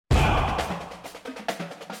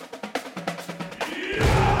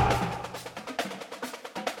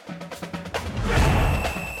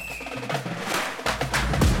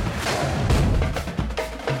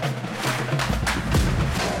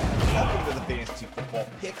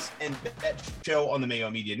and Bet show on the Mayo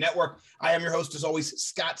Media Network. I am your host, as always,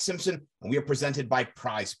 Scott Simpson, and we are presented by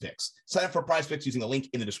Prize Picks. Sign up for Prize Picks using the link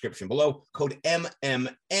in the description below. Code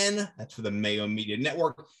MMN, that's for the Mayo Media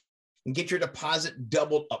Network, and get your deposit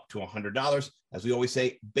doubled up to $100. As we always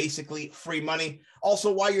say, basically free money.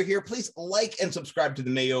 Also, while you're here, please like and subscribe to the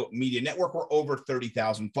Mayo Media Network. We're over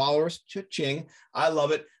 30,000 followers. Cha-ching. I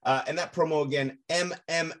love it. And that promo again,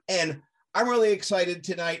 MMN. I'm really excited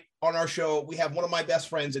tonight on our show. We have one of my best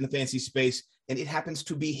friends in the fantasy space, and it happens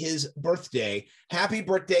to be his birthday. Happy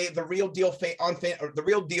birthday, the Real Deal the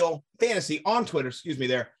Real Deal Fantasy on Twitter. Excuse me,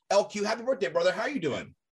 there, LQ. Happy birthday, brother. How are you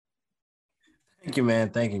doing? Thank you,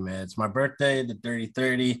 man. Thank you, man. It's my birthday, the Dirty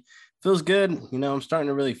 30. Feels good. You know, I'm starting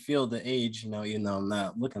to really feel the age, even though I'm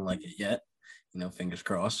not looking like it yet. Fingers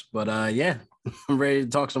crossed. But yeah, I'm ready to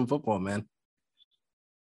talk some football, man.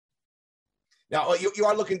 Now, you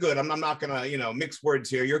are looking good. I'm not going to, mix words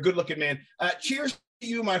here. You're a good-looking man. Cheers to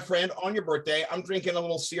you, my friend, on your birthday. I'm drinking a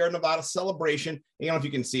little Sierra Nevada Celebration. I don't know if you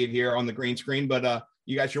can see it here on the green screen, but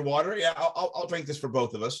you got your water? Yeah, I'll drink this for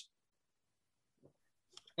both of us.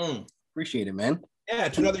 Appreciate it, man. Yeah,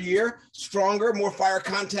 to another year, stronger, more fire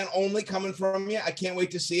content only coming from you. I can't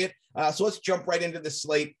wait to see it. So let's jump right into the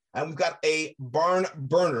slate. We've got a barn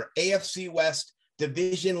burner, AFC West,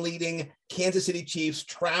 division leading Kansas City Chiefs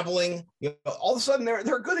traveling. All of a sudden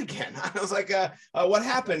they're good again. I was like, what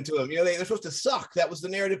happened to them? They're supposed to suck. That was the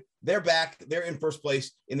narrative. They're back. They're in first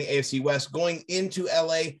place in the AFC West. Going into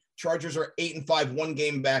LA, Chargers are 8-5, one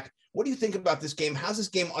game back. What do you think about this game? How's this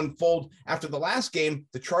game unfold after the last game?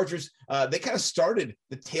 The Chargers, they kind of started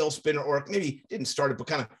the tailspin, or maybe didn't start it, but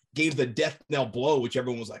kind of gave the death knell blow, which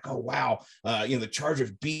everyone was like, oh, wow. The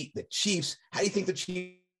Chargers beat the Chiefs. How do you think the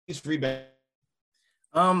Chiefs rebound?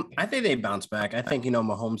 I think they bounce back. I think,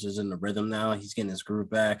 Mahomes is in the rhythm now. He's getting his groove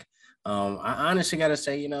back. I honestly got to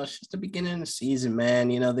say, it's just the beginning of the season, man.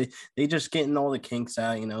 They just getting all the kinks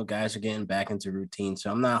out, guys are getting back into routine. So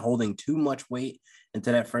I'm not holding too much weight into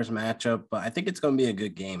that first matchup, but I think it's going to be a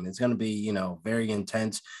good game. It's going to be, very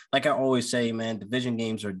intense. Like I always say, man, division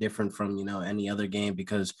games are different from, any other game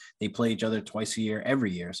because they play each other twice a year,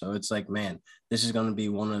 every year. So it's like, man, this is going to be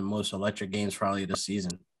one of the most electric games probably this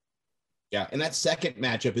season. Yeah, and that second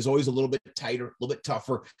matchup is always a little bit tighter, a little bit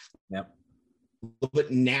tougher. Yep. A little bit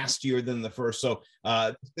nastier than the first. So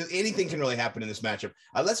anything can really happen in this matchup.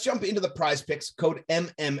 Let's jump into the Prize Picks. Code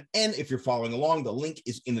MMN if you're following along. The link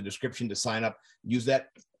is in the description to sign up. Use that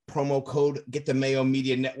promo code. Get the Mayo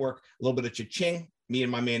Media Network. A little bit of cha-ching. Me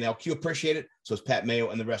and my man LQ appreciate it. So is Pat Mayo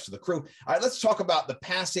and the rest of the crew. All right, let's talk about the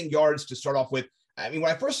passing yards to start off with. I mean,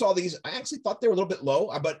 when I first saw these, I actually thought they were a little bit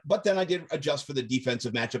low, but then I did adjust for the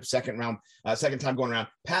defensive matchup second time going around.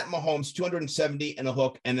 Pat Mahomes, 270 and a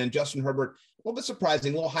hook, and then Justin Herbert, a little bit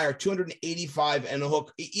surprising, a little higher, 285 and a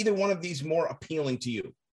hook. Either one of these more appealing to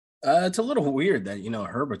you? It's a little weird that,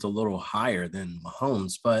 Herbert's a little higher than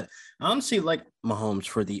Mahomes, but I honestly like Mahomes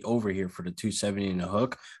for the over here for the 270 and a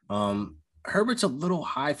hook. Herbert's a little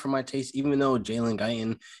high for my taste, even though Jalen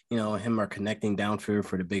Guyton, him are connecting downfield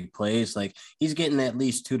for the big plays. Like he's getting at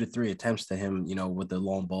least 2 to 3 attempts to him, with the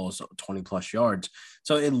long balls, 20 plus yards.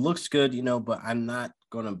 So it looks good, but I'm not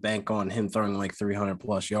going to bank on him throwing like 300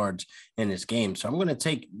 plus yards in this game. So I'm going to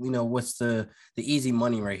take, what's the easy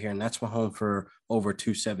money right here. And that's Mahomes for over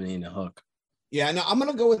 270 in the hook. Yeah, no, I'm going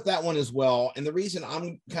to go with that one as well. And the reason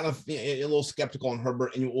I'm kind of a little skeptical on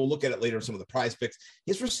Herbert, and we'll look at it later in some of the Prize Picks,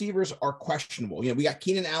 his receivers are questionable. We got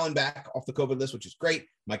Keenan Allen back off the COVID list, which is great.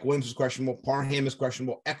 Mike Williams is questionable. Parham is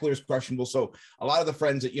questionable. Eckler is questionable. So a lot of the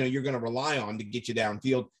friends that, you're going to rely on to get you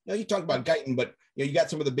downfield. You talk about Guyton, but, you got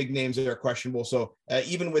some of the big names that are questionable. So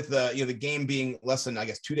even with the game being less than,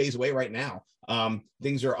 2 days away right now,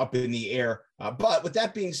 things are up in the air. But with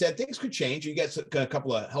that being said, things could change. You get a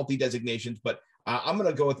couple of healthy designations, but I'm going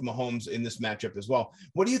to go with Mahomes in this matchup as well.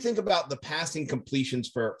 What do you think about the passing completions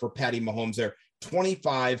for Patty Mahomes there?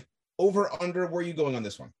 25 over under. Where are you going on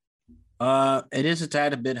this one? It is a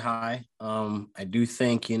tad a bit high. I do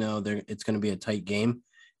think, it's going to be a tight game.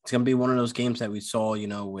 It's going to be one of those games that we saw,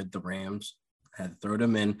 with the Rams had to throw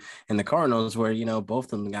them in, and the Cardinals where, both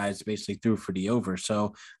of them guys basically threw for the over.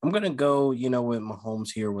 So I'm going to go, with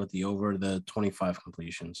Mahomes here with the over the 25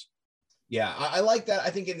 completions. Yeah, I like that. I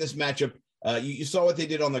think in this matchup, you saw what they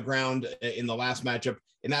did on the ground in the last matchup,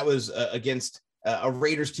 and that was against a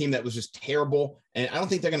Raiders team that was just terrible. And I don't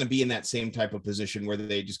think they're going to be in that same type of position where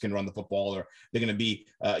they just can run the football, or they're going to be,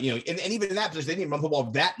 and even in that position, they didn't run the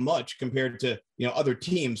football that much compared to, other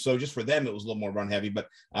teams. So just for them, it was a little more run heavy. But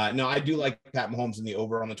no, I do like Pat Mahomes in the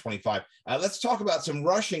over on the 25. Let's talk about some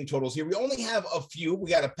rushing totals here. We only have a few. We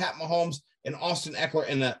got a Pat Mahomes and Austin Eckler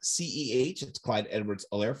and a CEH. It's Clyde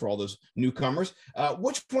Edwards-Helaire for all those newcomers.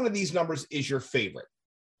 Which one of these numbers is your favorite?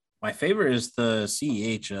 My favorite is the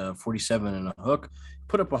CEH 47 and a hook.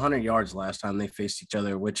 Put up 100 yards last time they faced each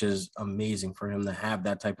other, which is amazing for him to have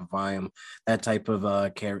that type of volume, that type of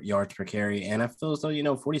yards per carry. And I feel as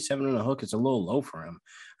though, 47 and a hook is a little low for him.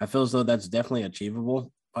 I feel as though that's definitely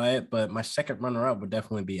achievable by it, but my second runner-up would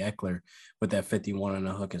definitely be Eckler with that 51 and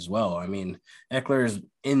a hook as well. I mean, Eckler is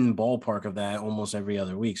in ballpark of that almost every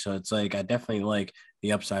other week. So it's like, I definitely like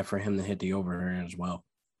the upside for him to hit the over as well.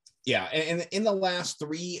 Yeah, and in the last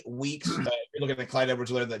 3 weeks, you're looking at Clyde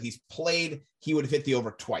Edwards-Helaire that he's played, he would have hit the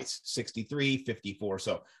over twice, 63, 54.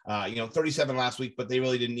 So, 37 last week, but they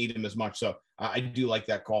really didn't need him as much. So I do like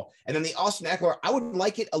that call. And then the Austin Eckler, I would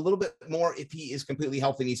like it a little bit more if he is completely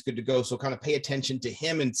healthy and he's good to go. So kind of pay attention to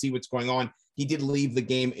him and see what's going on. He did leave the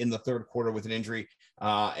game in the third quarter with an injury,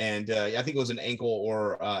 and I think it was an ankle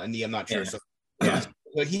or a knee. I'm not sure. Yeah.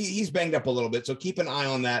 So he's banged up a little bit. So keep an eye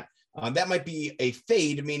on that. That might be a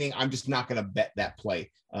fade, meaning I'm just not going to bet that play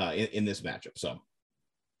in this matchup. So,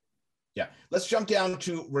 yeah, let's jump down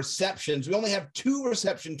to receptions. We only have 2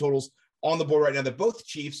 reception totals on the board right now. They're both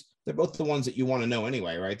Chiefs. They're both the ones that you want to know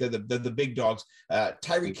anyway, right? They're the big dogs.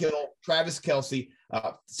 Tyreek Hill, Travis Kelce,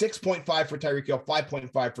 6.5 for Tyreek Hill,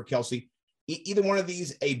 5.5 for Kelce. Either one of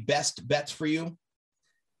these a best bets for you?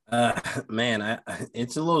 Man,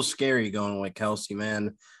 it's a little scary going with Kelce,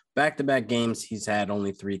 man. Back-to-back games, he's had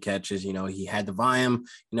only 3 catches. He had the volume,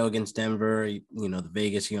 against Denver, the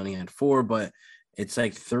Vegas, he only had 4, but it's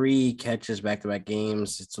like 3 catches back-to-back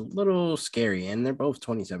games. It's a little scary, and they're both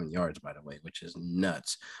 27 yards, by the way, which is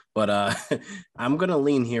nuts. But I'm going to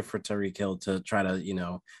lean here for Tyreek Hill to try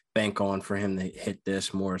to, bank on for him to hit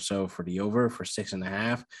this more so for the over for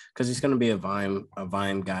 6.5, because he's going to be a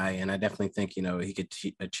volume guy, and I definitely think, he could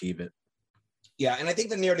achieve it. Yeah, and I think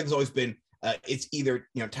the narrative has always been, it's either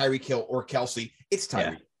Tyreek Hill or Kelce. It's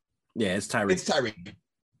Tyreek. Yeah, it's Tyreek. It's Tyreek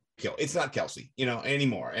Hill. It's not Kelce,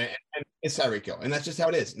 anymore. And it's Tyreek Hill, and that's just how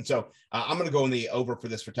it is. And so I'm going to go in the over for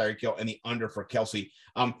this for Tyreek Hill and the under for Kelce.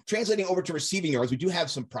 Translating over to receiving yards, we do have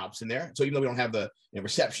some props in there. So even though we don't have the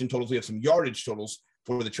reception totals, we have some yardage totals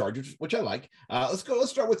for the Chargers, which I like. Let's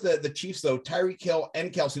start with the Chiefs though. Tyreek Hill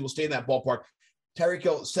and Kelce will stay in that ballpark. Tyreek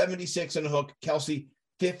Hill 76 and a hook. Kelce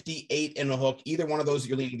 58 and a hook. Either one of those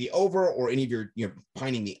you're leaning the over, or any of you're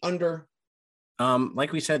pining the under.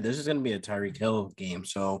 Like we said, this is going to be a Tyreek Hill game,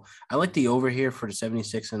 so I like the over here for the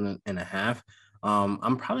 76 and a half.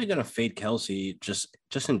 I'm probably going to fade Kelce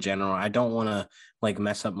just in general. I don't want to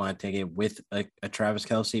mess up my ticket with a Travis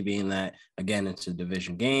Kelce, being that, again, it's a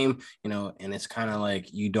division game, and it's kind of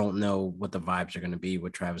like you don't know what the vibes are going to be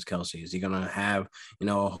with Travis Kelce. Is he going to have,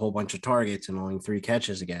 a whole bunch of targets and only 3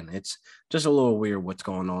 catches again? It's just a little weird what's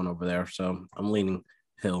going on over there. So I'm leaning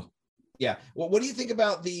Hill. Yeah. Well, what do you think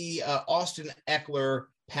about the Austin Eckler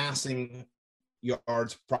passing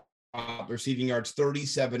yards, receiving yards,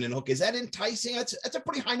 37 and hook? Is that enticing? That's a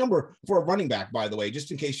pretty high number for a running back, by the way,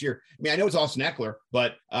 just in case I know it's Austin Eckler,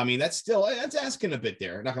 but that's asking a bit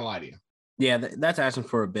there. Not gonna lie to you. Yeah, that's asking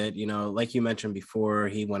for a bit. Like you mentioned before,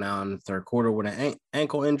 he went out in the third quarter with an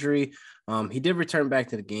ankle injury. He did return back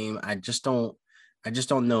to the game. I just don't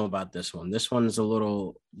know about this one. This one's a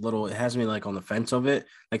little, it has me on the fence of it.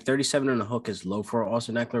 37 and a hook is low for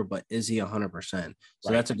Austin Eckler, but is he 100%?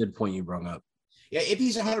 So That's a good point you brought up. Yeah, if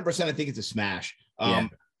he's 100%, I think it's a smash.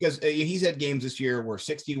 Because he's had games this year where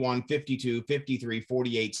 61, 52, 53,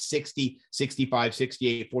 48, 60, 65,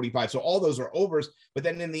 68, 45. So all those are overs. But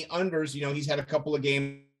then in the unders, he's had a couple of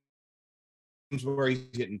games where he's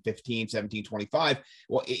getting 15, 17, 25.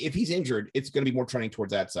 Well, if he's injured, it's going to be more trending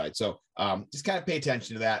towards that side. So just kind of pay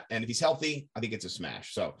attention to that. And if he's healthy, I think it's a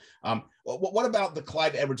smash. So what about the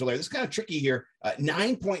Clyde Edwards-Helaire? This is kind of tricky here.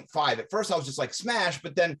 9.5. At first I was just like smash,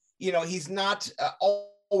 but then, he's not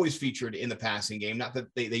always featured in the passing game. Not that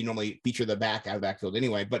they normally feature the out of the backfield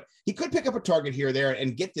anyway, but he could pick up a target here or there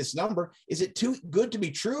and get this number. Is it too good to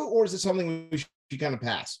be true, or is it something we should kind of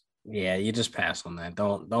pass? Yeah, you just pass on that.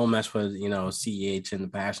 Don't mess with, CEH in the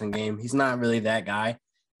passing game. He's not really that guy.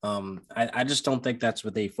 I just don't think that's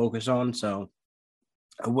what they focus on. So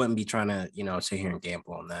I wouldn't be trying to, sit here and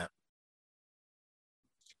gamble on that.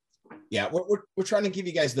 Yeah, we're trying to give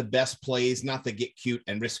you guys the best plays, not the get cute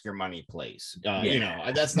and risk your money plays.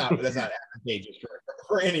 That's not advantageous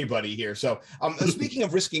for anybody here. So speaking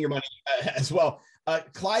of risking your money as well,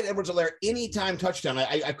 Clyde Edwards-Helaire, anytime touchdown.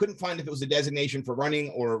 I couldn't find if it was a designation for running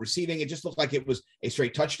or receiving. It just looked like it was a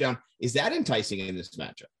straight touchdown. Is that enticing in this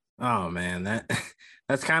matchup? Oh man,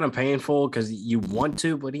 that's kind of painful because you want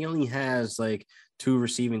to, but he only has like 2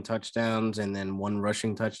 receiving touchdowns and then 1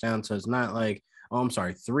 rushing touchdown. So it's not like, oh, I'm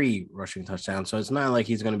sorry, 3 rushing touchdowns. So it's not like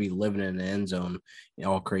he's going to be living in the end zone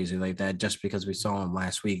all crazy like that just because we saw him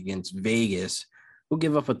last week against Vegas, who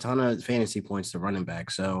give up a ton of fantasy points to running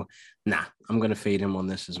back. So nah, I'm going to fade him on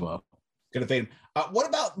this as well. Going to fade him. What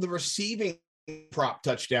about the receiving prop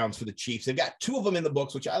touchdowns for the Chiefs? They've got 2 of them in the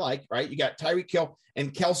books, which I like, right? You got Tyreek Hill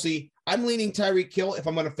and Kelsey. I'm leaning Tyreek Hill if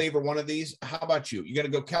I'm going to favor one of these. How about you? You're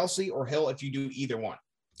going to go Kelsey or Hill if you do either one?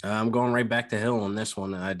 I'm going right back to Hill on this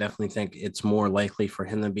one. I definitely think it's more likely for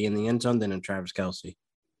him to be in the end zone than in Travis Kelce.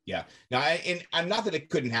 Yeah. Now, and I'm not that it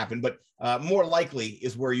couldn't happen, but more likely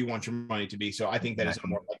is where you want your money to be. So I think that is a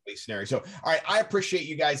more likely scenario. So, all right, I appreciate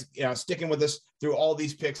you guys sticking with us through all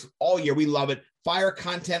these picks all year. We love it. Fire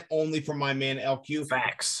content only from my man LQ.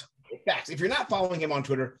 Facts. If you're not following him on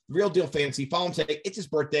Twitter, Real Deal Fantasy, follow him today. It's his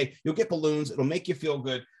birthday. You'll get balloons. It'll make you feel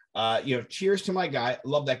good. Cheers to my guy.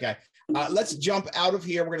 Love that guy. Let's jump out of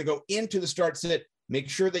here. We're going to go into the start sit. Make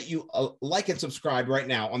sure that you like and subscribe right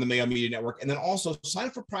now on the Mayo Media Network. And then also sign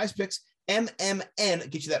up for Prize Picks. MMN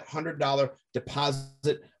get you that $100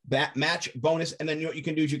 deposit match bonus. And then what you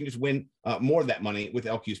can do is you can just win more of that money with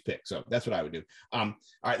LQ's pick. So that's what I would do. All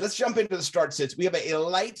right, let's jump into the start sits. We have a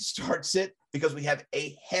light start sit because we have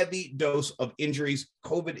a heavy dose of injuries.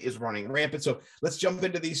 COVID is running rampant. So let's jump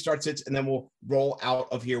into these start sits and then we'll roll out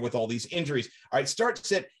of here with all these injuries. All right, start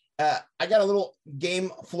sit. I got a little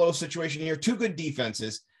game flow situation here. 2 good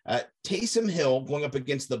defenses. Taysom Hill going up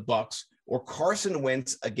against the Bucks or Carson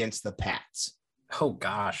Wentz against the Pats. Oh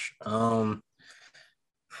gosh.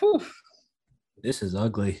 This is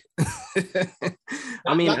ugly.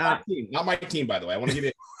 Not my team, by the way. I want to give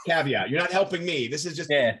you a caveat. You're not helping me. This is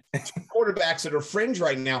just quarterbacks that are fringe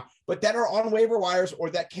right now, but that are on waiver wires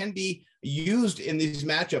or that can be used in these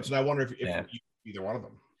matchups. And I wonder if either one of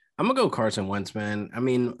them. I'm gonna go Carson Wentz, man. I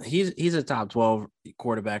mean, he's a top 12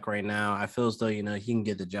 quarterback right now. I feel as though he can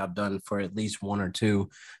get the job done for at least 1 or 2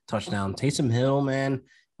 touchdowns. Taysom Hill, man,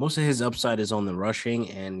 most of his upside is on the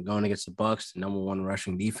rushing and going against the Bucks, the number 1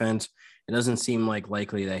 rushing defense. It doesn't seem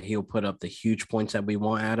likely that he'll put up the huge points that we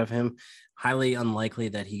want out of him. Highly unlikely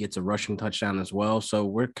that he gets a rushing touchdown as well. So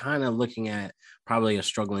we're kind of looking at probably a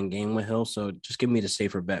struggling game with Hill. So just give me the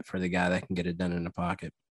safer bet for the guy that can get it done in the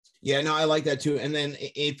pocket. Yeah, no, I like that too. And then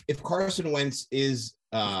if Carson Wentz is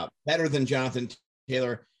better than Jonathan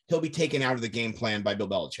Taylor, he'll be taken out of the game plan by Bill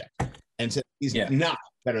Belichick. And since he's not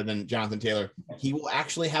better than Jonathan Taylor, he will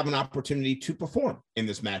actually have an opportunity to perform in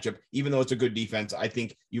this matchup, even though it's a good defense. I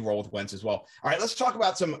think you roll with Wentz as well. All right, let's talk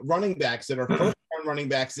about some running backs that are first-round running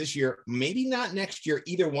backs this year, maybe not next year,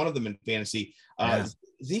 either one of them in fantasy.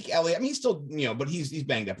 Zeke Elliott, I mean, he's still, but he's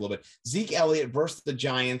banged up a little bit. Zeke Elliott versus the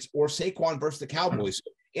Giants or Saquon versus the Cowboys.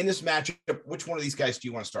 In this matchup, which one of these guys do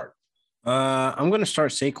you want to start? I'm going to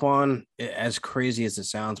start Saquon, as crazy as it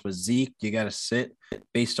sounds, but Zeke, you got to sit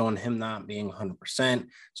based on him not being 100%.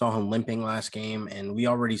 Saw him limping last game, and we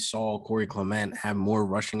already saw Corey Clement have more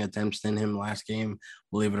rushing attempts than him last game,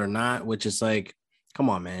 believe it or not, which is like, come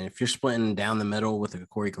on, man. If you're splitting down the middle with a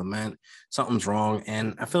Corey Clement, something's wrong.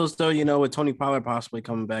 And I feel as though, with Tony Pollard possibly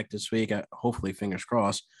coming back this week, hopefully, fingers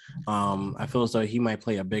crossed, I feel as though he might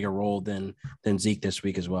play a bigger role than Zeke this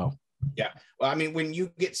week as well. Yeah. Well, I mean, when you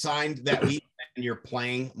get signed that week and you're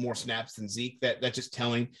playing more snaps than Zeke, that's just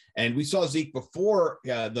telling. And we saw Zeke before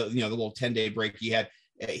the little 10-day break he had.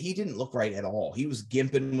 He didn't look right at all. He was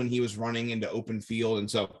gimping when he was running into open field. And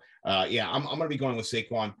so, I'm going to be going with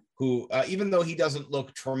Saquon, who, even though he doesn't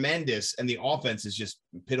look tremendous and the offense is just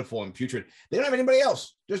pitiful and putrid, they don't have anybody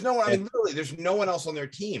else. There's no one. I mean, literally, there's no one else on their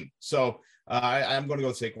team. So I'm going to go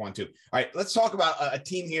with Saquon too. All right, let's talk about a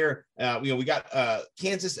team here. We got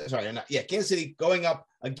Kansas City going up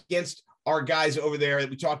against our guys over there that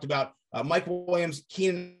we talked about. Mike Williams,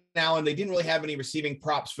 Keenan Allen. They didn't really have any receiving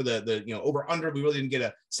props for the over under. We really didn't get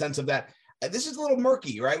a sense of that. This is a little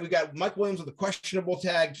murky, right? We got Mike Williams with a questionable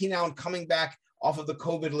tag. Keenan Allen coming back off of the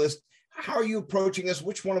COVID list. How are you approaching this?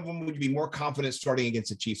 Which one of them would you be more confident starting against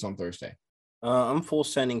the Chiefs on Thursday? I'm full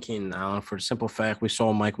sending Keenan Allen for the simple fact we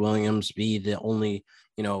saw Mike Williams be the only,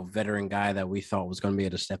 veteran guy that we thought was going to be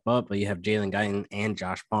able to step up. But you have Jalen Guyton and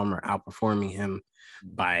Josh Palmer outperforming him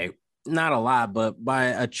by not a lot, but by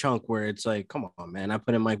a chunk where it's like, come on, man, I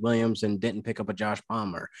put in Mike Williams and didn't pick up a Josh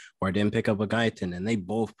Palmer or didn't pick up a Guyton, and they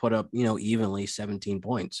both put up, evenly 17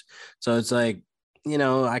 points. So it's like,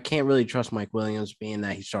 I can't really trust Mike Williams, being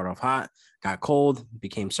that he started off hot, got cold,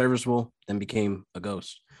 became serviceable, then became a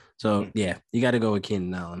ghost. So, yeah, you got to go with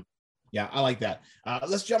Keenan Allen. Yeah, I like that.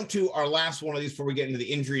 Let's jump to our last one of these before we get into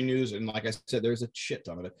the injury news. And like I said, there's a shit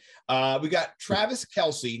ton of it. We got Travis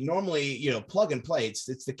Kelce. Normally, plug and play. It's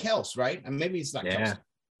the Kels, right? And maybe it's not Kelce.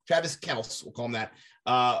 Travis Kelce, we'll call him that.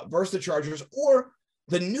 Versus the Chargers, or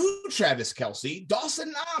the new Travis Kelce,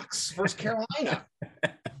 Dawson Knox versus Carolina.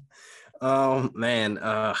 Oh, man.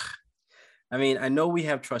 I mean, I know we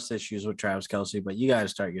have trust issues with Travis Kelce, but you got to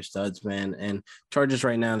start your studs, man. And Chargers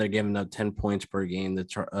right now, they're giving up 10 points per game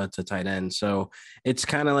to tight end. So it's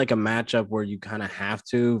kind of like a matchup where you kind of have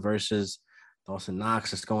to, versus Dawson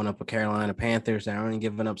Knox is going up with Carolina Panthers. They're only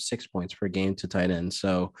giving up 6 points per game to tight end.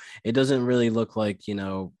 So it doesn't really look like,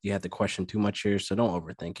 you have to question too much here. So don't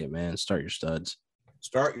overthink it, man. Start your studs.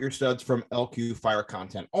 Start your studs from LQ Fire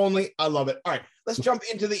content only. I love it. All right, let's jump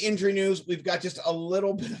into the injury news. We've got just a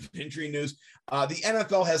little bit of injury news. The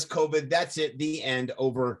NFL has COVID. That's it. The end.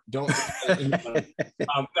 Over. Don't.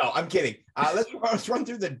 No, I'm kidding. Let's run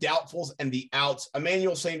through the doubtfuls and the outs.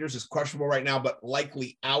 Emmanuel Sanders is questionable right now, but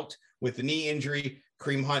likely out with the knee injury.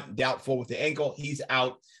 Kareem Hunt doubtful with the ankle. He's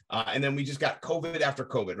out. And then we just got COVID after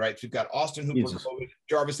COVID, right? So we've got Austin Hooper COVID,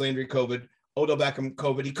 Jarvis Landry COVID, Odell Beckham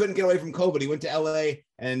COVID. He couldn't get away from COVID. He went to LA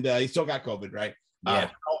and he still got COVID, right? Yeah.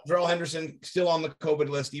 Darrell Henderson still on the COVID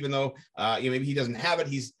list, even though maybe he doesn't have it.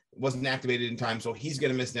 He's wasn't activated in time, so he's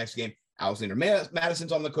going to miss next game. Alexander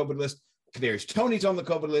Madison's on the COVID list. Kadarius Toney's on the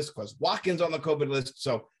COVID list. Quez Watkins on the COVID list.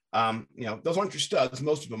 So those aren't your studs.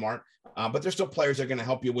 Most of them aren't, but they're still players that are going to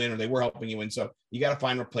help you win, or they were helping you win. So you got to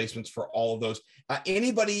find replacements for all of those.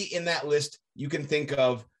 Anybody in that list you can think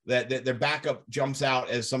of that their backup jumps out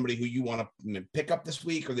as somebody who you want to pick up this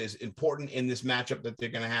week, or is important in this matchup that they're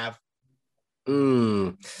going to have?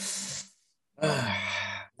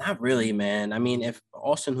 Not really, man. I mean, if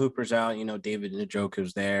Austin Hooper's out, David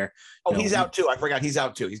Njoku's there. Oh, he's out too. I forgot he's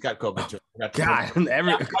out too. He's got COVID too.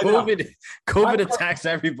 COVID attacks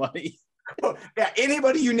everybody. Yeah,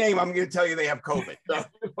 anybody you name, I'm going to tell you they have COVID. So,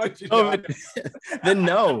 then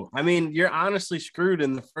no. I mean, you're honestly screwed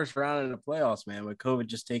in the first round of the playoffs, man, with COVID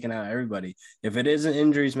just taking out everybody. If it isn't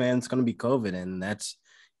injuries, man, it's going to be COVID, and that's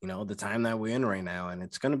the time that we're in right now. And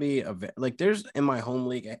it's going to be there's in my home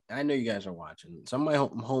league. I know you guys are watching. Some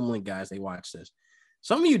of my home league guys, they watch this.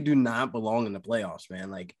 Some of you do not belong in the playoffs,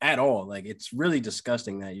 man, at all. It's really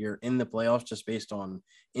disgusting that you're in the playoffs just based on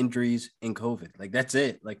injuries and COVID. That's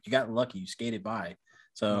it. You got lucky. You skated by.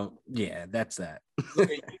 So, yeah, that's that.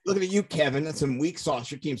 Look at you, Kevin. That's some weak sauce.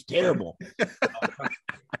 Your team's terrible.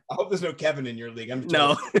 I hope there's no Kevin in your league.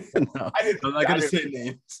 No. I'm not going to say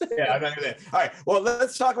names. Yeah, I'm not going to. All right. Well,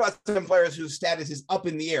 let's talk about some players whose status is up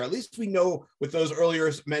in the air. At least we know with those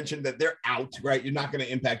earlier mentioned that they're out, right? You're not going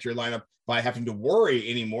to impact your lineup by having to worry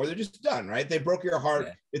anymore. They're just done, right? They broke your heart.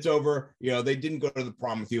 Yeah. It's over. They didn't go to the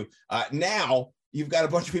prom with you. Now you've got a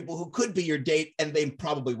bunch of people who could be your date, and they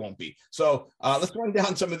probably won't be. So let's run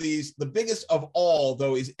down some of these. The biggest of all,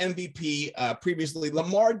 though, is MVP previously,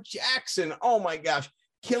 Lamar Jackson. Oh, my gosh.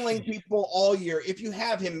 Killing people all year. If you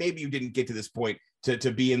have him, maybe you didn't get to this point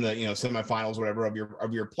to be in the semifinals or whatever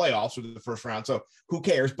of your playoffs or the first round. So who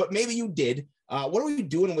cares? But maybe you did. What are we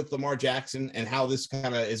doing with Lamar Jackson and how this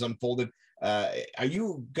kind of is unfolded? Are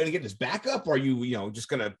you going to get his backup? Or are you just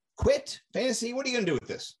going to quit fantasy? What are you going to do with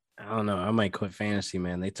this? I don't know. I might quit fantasy,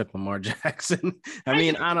 man. They took Lamar Jackson.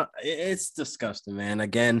 It's disgusting, man.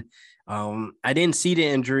 Again, I didn't see the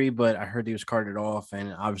injury, but I heard he was carted off,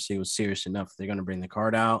 and obviously it was serious enough. They're going to bring the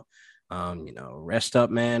card out. Rest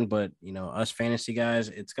up, man. But, us fantasy guys,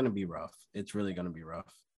 it's going to be rough. It's really going to be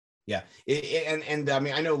rough. Yeah. And I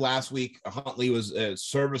mean, I know last week Huntley was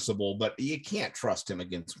serviceable, but you can't trust him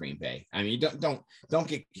against Green Bay. I mean, don't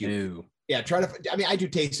get cute. No. Yeah, I do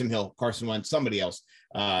Taysom Hill, Carson Wentz, somebody else.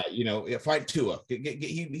 Fight Tua.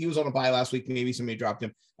 He was on a bye last week. Maybe somebody dropped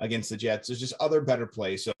him against the Jets. There's just other better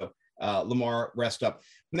plays. So Lamar, rest up.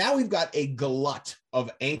 Now we've got a glut of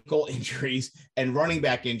ankle injuries and running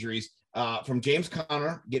back injuries. From James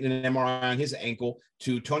Conner getting an MRI on his ankle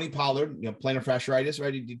to Tony Pollard, plantar fasciitis,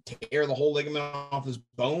 ready to tear the whole ligament off his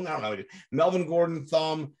bone. I don't know. Melvin Gordon,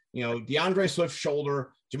 thumb, DeAndre Swift,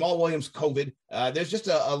 shoulder, Jamal Williams, COVID. There's just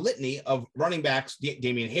a litany of running backs.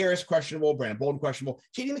 Damian Harris, questionable. Brandon Bolden, questionable.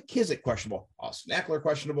 J.D. McKissic, questionable. Austin Eckler,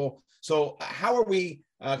 questionable. So how are we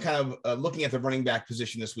looking at the running back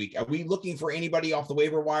position this week? Are we looking for anybody off the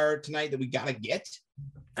waiver wire tonight that we got to get?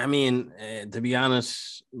 I mean, to be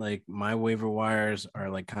honest, my waiver wires are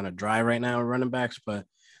kind of dry right now, running backs, but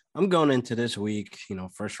I'm going into this week,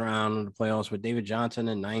 first round of the playoffs with David Johnson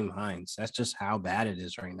and Naeem Hines. That's just how bad it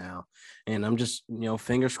is right now. And I'm just,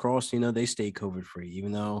 fingers crossed, they stay COVID free,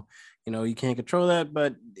 even though, you can't control that,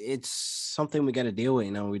 but it's something we got to deal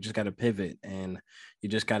with. We just got to pivot, and you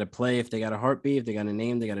just got to play. If they got a heartbeat, if they got a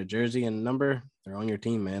name, they got a jersey and a number, they're on your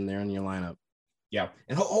team, man. They're in your lineup. Yeah.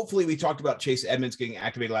 And hopefully we talked about Chase Edmonds getting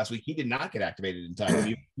activated last week. He did not get activated in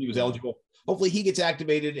time. He was eligible. Hopefully he gets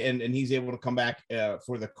activated and he's able to come back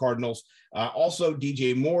for the Cardinals. Also,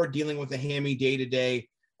 DJ Moore dealing with a hammy day-to-day.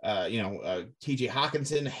 TJ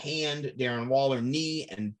Hawkinson, hand, Darren Waller, knee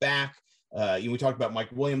and back. We talked about Mike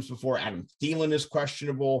Williams before. Adam Thielen is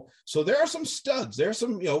questionable. So there are some studs. There are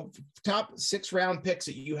some, top 6-round picks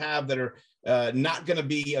that you have that are not going to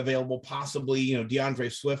be available. Possibly,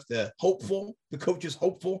 DeAndre Swift, the coach is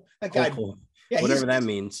hopeful. That guy, hopeful. Yeah, whatever that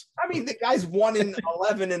means. I mean, the guy's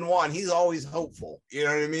 1-11-1. He's always hopeful. You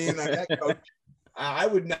know what I mean? Like that coach, I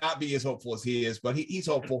would not be as hopeful as he is, but he's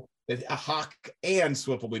hopeful that Hawk and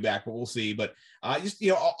Swift will be back. But we'll see. But just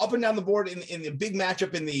up and down the board in the big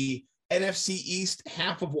matchup in the NFC East,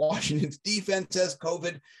 half of Washington's defense has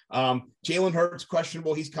COVID. Jalen Hurts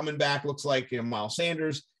questionable. He's coming back. Looks like Miles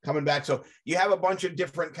Sanders coming back. So you have a bunch of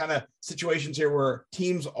different kind of situations here where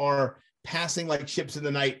teams are passing like ships in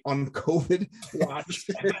the night on COVID watch.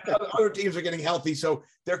 Other teams are getting healthy. So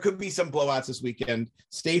there could be some blowouts this weekend.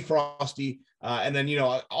 Stay frosty. And then,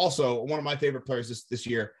 also one of my favorite players this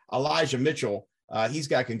year, Elijah Mitchell. He's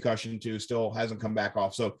got concussion too, still hasn't come back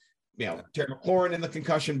off. So, Terry McLaurin in the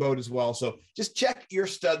concussion boat as well. So just check your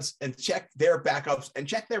studs and check their backups.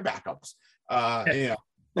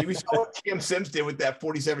 We saw what Cam Sims did with that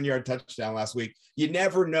 47-yard touchdown last week. You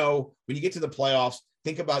never know when you get to the playoffs.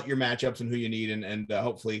 Think about your matchups and who you need, and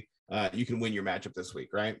hopefully you can win your matchup this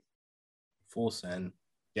week, right? Full send.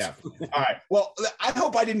 Yeah. All right. Well, I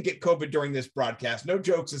hope I didn't get COVID during this broadcast. No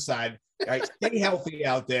jokes aside. All right. Stay healthy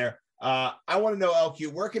out there. I want to know,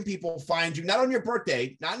 LQ, where can people find you? Not on your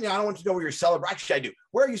birthday. I don't want to know where you're celebrating. Actually, I do.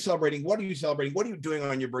 Where are you celebrating? What are you celebrating? What are you doing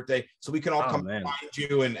on your birthday? So we can all come find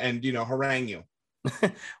you and harangue you.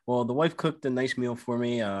 Well, the wife cooked a nice meal for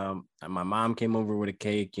me. My mom came over with a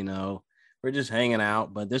cake. We're just hanging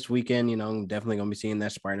out. But this weekend, I'm definitely gonna be seeing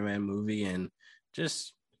that Spider-Man movie and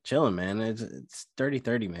just chilling, man. It's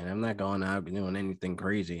 30-30, man. I'm not going out doing anything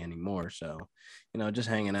crazy anymore. So, just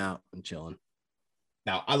hanging out and chilling.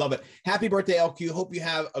 Now, I love it. Happy birthday, LQ. Hope you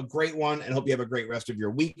have a great one and hope you have a great rest of your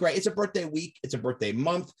week, right? It's a birthday week. It's a birthday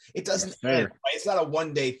month. It doesn't end, right? It's not a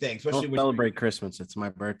one-day thing. Especially don't celebrate Christmas. It's my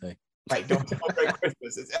birthday. Right. Don't celebrate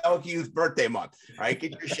Christmas. It's LQ's birthday month. All right.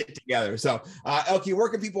 Get your shit together. So, LQ, where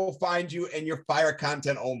can people find you and your fire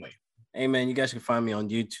content only? Hey, man, you guys can find me on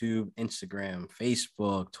YouTube, Instagram,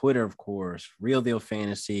 Facebook, Twitter, of course, Real Deal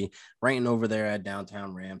Fantasy, writing over there at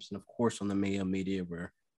Downtown Rams, and, of course, on the Mayo Media,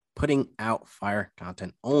 we're putting out fire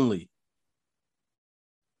content only.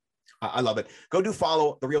 I love it. Go do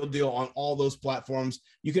follow The Real Deal on all those platforms.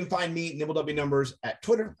 You can find me, Nibble W Numbers, at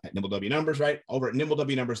Twitter, at Nibble W Numbers, right? Over at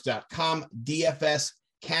nibblewnumbers.com, DFS,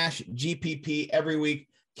 Cash, GPP every week,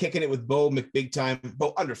 kicking it with Bo McBigtime,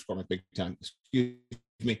 Bo_McBigtime, excuse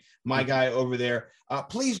me, my guy over there.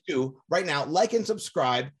 Please do right now, like and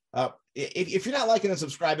subscribe. If you're not liking and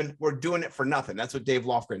subscribing, we're doing it for nothing. That's what Dave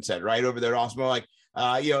Lofgren said, right? Over there, also like,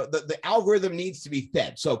 the algorithm needs to be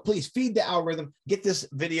fed. So please feed the algorithm, get this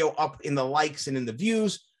video up in the likes and in the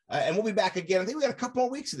views. And we'll be back again. I think we got a couple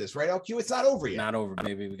more weeks of this, right, LQ? It's not over yet. Not over,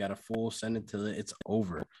 baby. We got a full send it till it's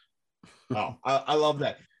over. Oh, I love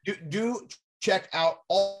that. Do check out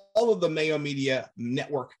all of the Mayo Media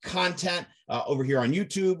Network content over here on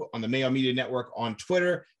YouTube, on the Mayo Media Network, on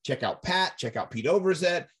Twitter. Check out Pat, check out Pete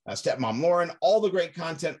Overzet, Stepmom Lauren, all the great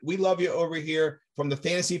content. We love you over here from the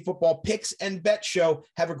Fantasy Football Picks and Bet Show.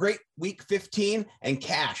 Have a great week 15 and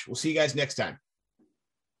cash. We'll see you guys next time.